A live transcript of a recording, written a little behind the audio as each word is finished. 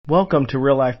Welcome to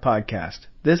Real Life Podcast.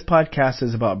 This podcast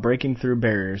is about breaking through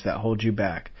barriers that hold you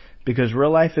back. Because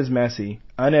real life is messy,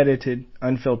 unedited,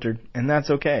 unfiltered, and that's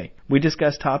okay. We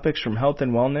discuss topics from health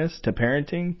and wellness to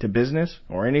parenting to business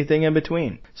or anything in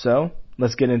between. So,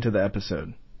 let's get into the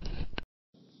episode.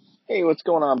 Hey, what's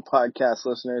going on, podcast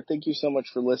listener? Thank you so much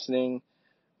for listening.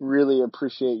 Really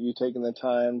appreciate you taking the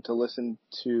time to listen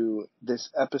to this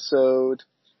episode.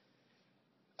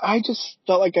 I just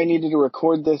felt like I needed to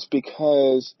record this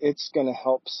because it's going to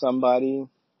help somebody.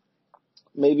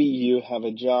 Maybe you have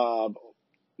a job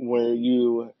where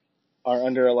you are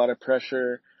under a lot of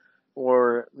pressure,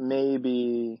 or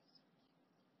maybe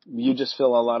you just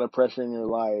feel a lot of pressure in your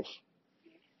life.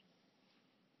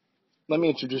 Let me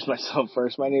introduce myself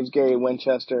first. My name is Gary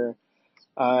Winchester.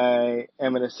 I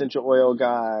am an essential oil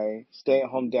guy,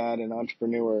 stay-at-home dad, and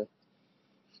entrepreneur.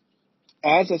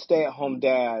 As a stay-at-home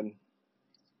dad,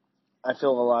 I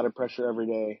feel a lot of pressure every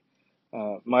day.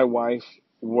 My wife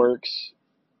works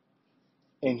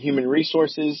in human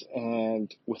resources,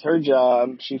 and with her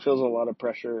job, she feels a lot of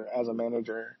pressure as a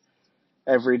manager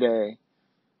every day.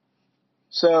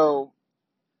 So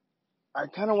I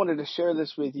kind of wanted to share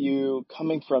this with you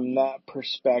coming from that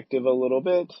perspective a little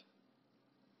bit,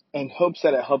 in hopes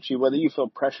that it helps you, whether you feel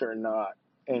pressure or not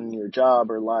in your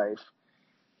job or life.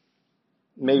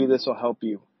 Maybe this will help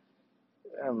you.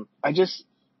 I just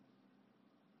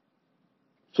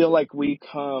feel like we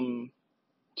come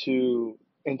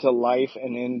into life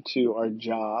and into our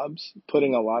jobs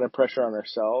putting a lot of pressure on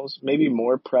ourselves, maybe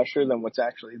more pressure than what's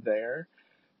actually there,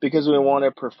 because we want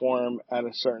to perform at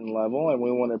a certain level and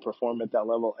we want to perform at that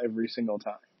level every single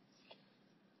time.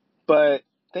 But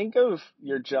think of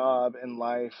your job and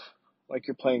life like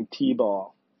you're playing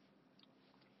t-ball.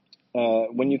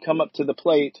 When you come up to the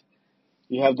plate,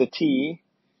 you have the tee.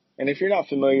 And if you're not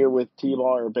familiar with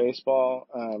t-ball or baseball,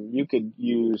 you could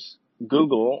use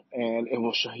Google and it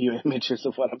will show you images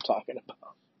of what I'm talking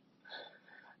about.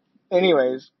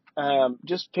 Anyways,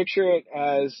 just picture it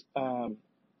as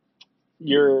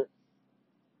you're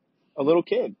a little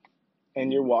kid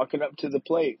and you're walking up to the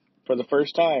plate for the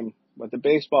first time with a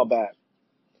baseball bat.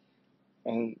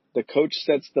 And the coach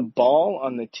sets the ball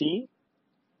on the tee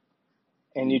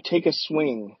and you take a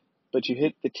swing, but you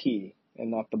hit the tee and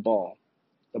not the ball.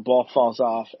 The ball falls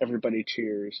off, everybody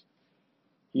cheers.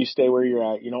 You stay where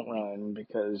you're at, you don't run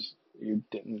because you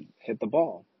didn't hit the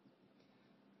ball.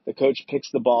 The coach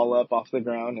picks the ball up off the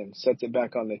ground and sets it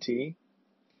back on the tee.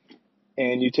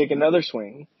 And you take another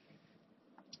swing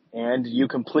and you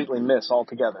completely miss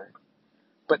altogether.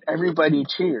 But everybody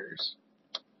cheers.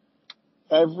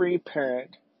 Every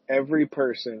parent, every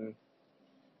person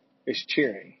is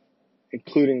cheering,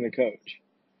 including the coach.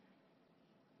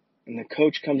 And the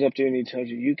coach comes up to you and he tells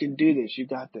you, you can do this, you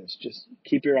got this, just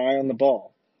keep your eye on the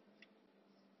ball.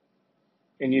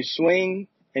 And you swing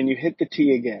and you hit the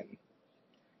tee again.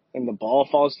 And the ball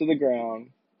falls to the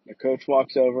ground. The coach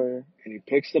walks over and he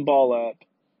picks the ball up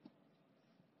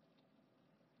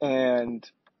and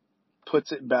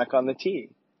puts it back on the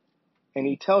tee. And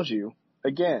he tells you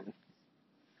again,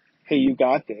 hey, you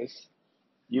got this,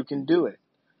 you can do it.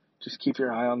 Just keep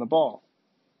your eye on the ball.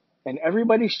 And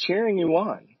everybody's cheering you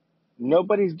on.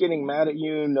 Nobody's getting mad at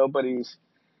you. Nobody's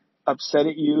upset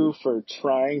at you for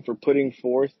trying, for putting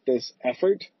forth this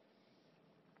effort.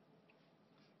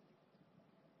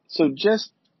 So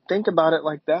just think about it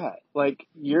like that. Like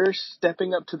you're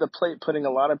stepping up to the plate, putting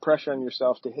a lot of pressure on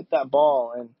yourself to hit that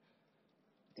ball and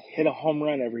hit a home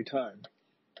run every time.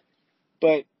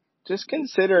 But just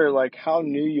consider like how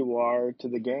new you are to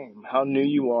the game, how new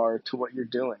you are to what you're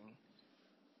doing.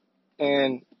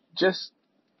 And just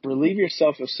relieve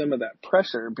yourself of some of that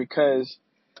pressure, because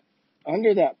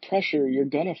under that pressure, you're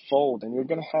going to fold and you're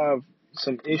going to have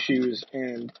some issues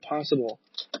and possible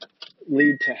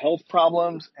lead to health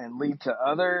problems and lead to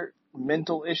other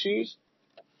mental issues.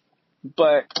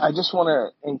 But I just want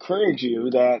to encourage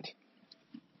you that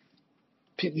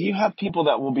you have people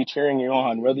that will be cheering you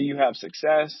on, whether you have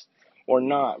success or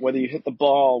not, whether you hit the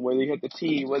ball, whether you hit the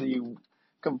tee, whether you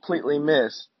completely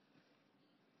miss.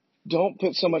 Don't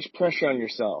put so much pressure on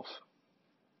yourself.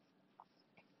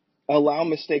 Allow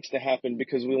mistakes to happen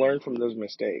because we learn from those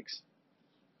mistakes.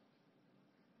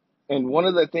 And one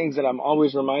of the things that I'm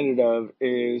always reminded of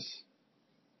is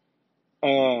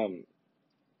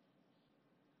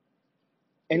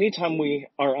anytime we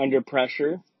are under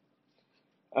pressure,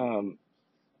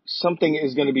 something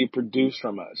is going to be produced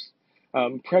from us.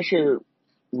 Pressure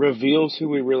reveals who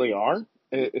we really are.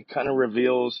 It kind of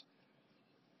reveals,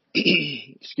 who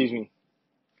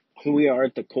we are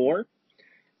at the core.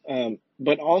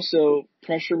 But also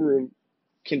pressure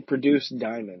can produce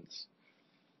diamonds.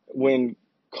 When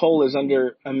coal is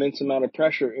under immense amount of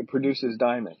pressure, it produces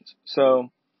diamonds. So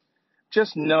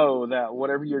just know that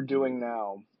whatever you're doing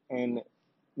now and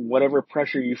whatever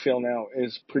pressure you feel now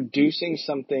is producing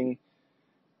something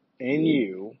in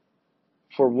you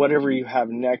for whatever you have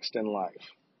next in life,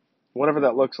 whatever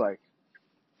that looks like.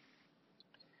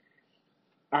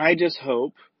 I just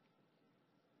hope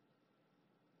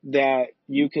that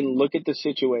you can look at the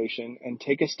situation and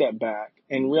take a step back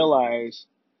and realize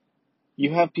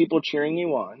you have people cheering you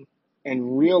on,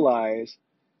 and realize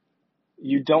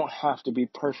you don't have to be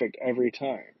perfect every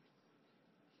time.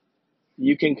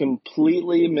 You can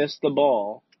completely miss the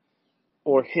ball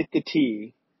or hit the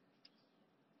tee,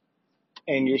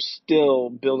 and you're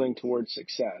still building towards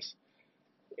success.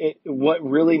 What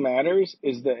really matters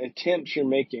is the attempts you're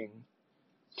making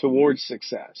towards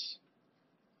success.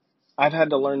 I've had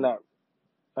to learn that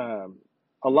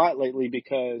a lot lately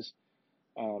because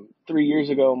 3 years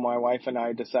ago, my wife and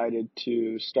I decided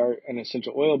to start an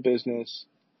essential oil business,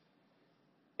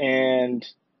 and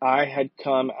I had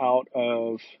come out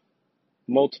of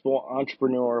multiple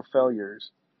entrepreneurial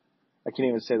failures. I can't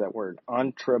even say that word.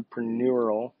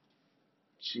 Entrepreneurial,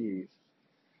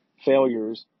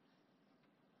 failures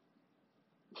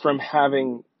from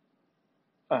having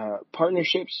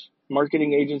partnerships,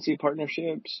 marketing agency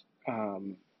partnerships,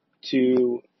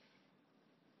 to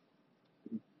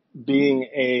being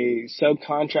a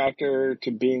subcontractor,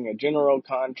 to being a general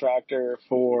contractor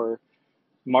for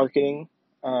marketing.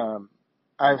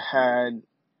 I've had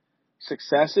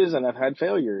successes and I've had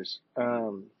failures.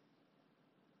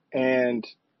 And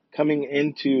coming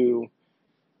into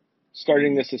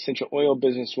starting this essential oil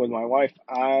business with my wife,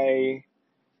 I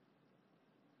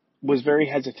was very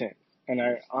hesitant, and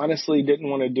I honestly didn't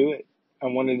want to do it. I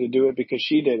wanted to do it because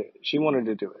she did it. She wanted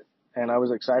to do it. And I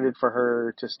was excited for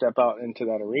her to step out into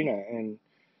that arena and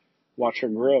watch her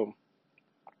grow.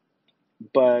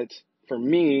 But for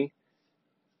me,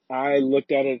 I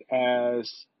looked at it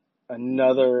as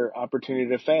another opportunity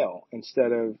to fail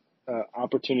instead of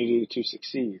opportunity to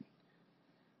succeed.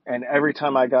 And every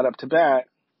time I got up to bat,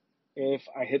 if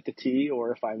I hit the tee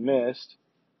or if I missed,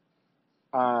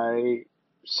 I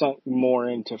sunk more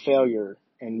into failure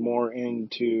and more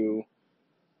into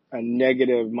a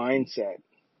negative mindset.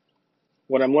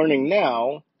 What I'm learning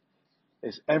now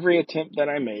is every attempt that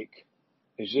I make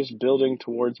is just building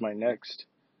towards my next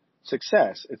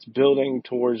success. It's building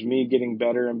towards me getting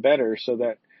better and better so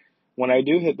that when I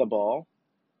do hit the ball,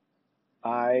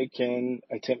 I can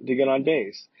attempt to get on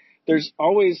base. There's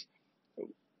always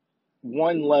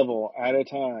one level at a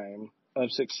time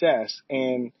of success,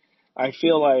 and I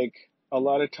feel like a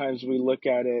lot of times we look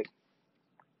at it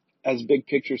as big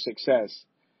picture success.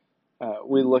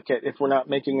 We look at if we're not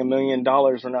making $1 million,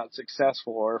 we're not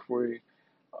successful, or if we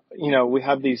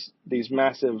have these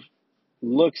massive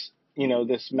looks,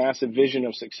 this massive vision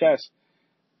of success.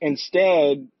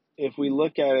 Instead, if we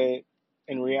look at it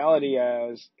in reality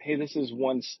as, hey, this is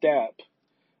one step,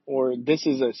 or this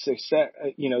is a success,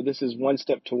 this is one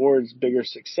step towards bigger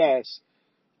success,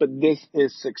 but this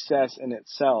is success in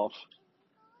itself.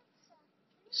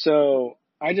 So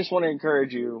I just want to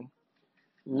encourage you,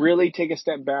 really take a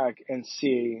step back and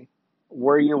see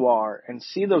where you are and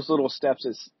see those little steps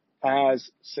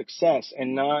as success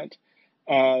and not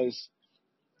as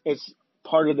it's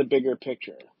part of the bigger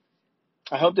picture.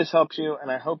 I hope this helps you, and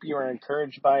I hope you are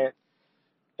encouraged by it,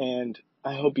 and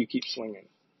I hope you keep swinging.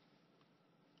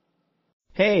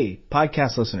 Hey,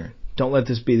 podcast listener, don't let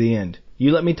this be the end.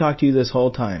 You let me talk to you this whole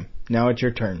time. Now it's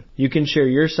your turn. You can share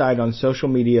your side on social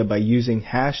media by using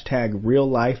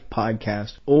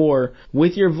 #RealLifePodcast or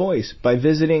with your voice by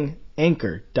visiting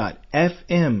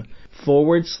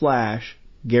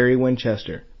anchor.fm/Gary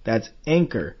Winchester. That's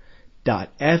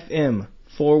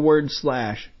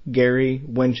anchor.fm/Gary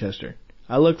Winchester.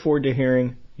 I look forward to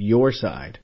hearing your side.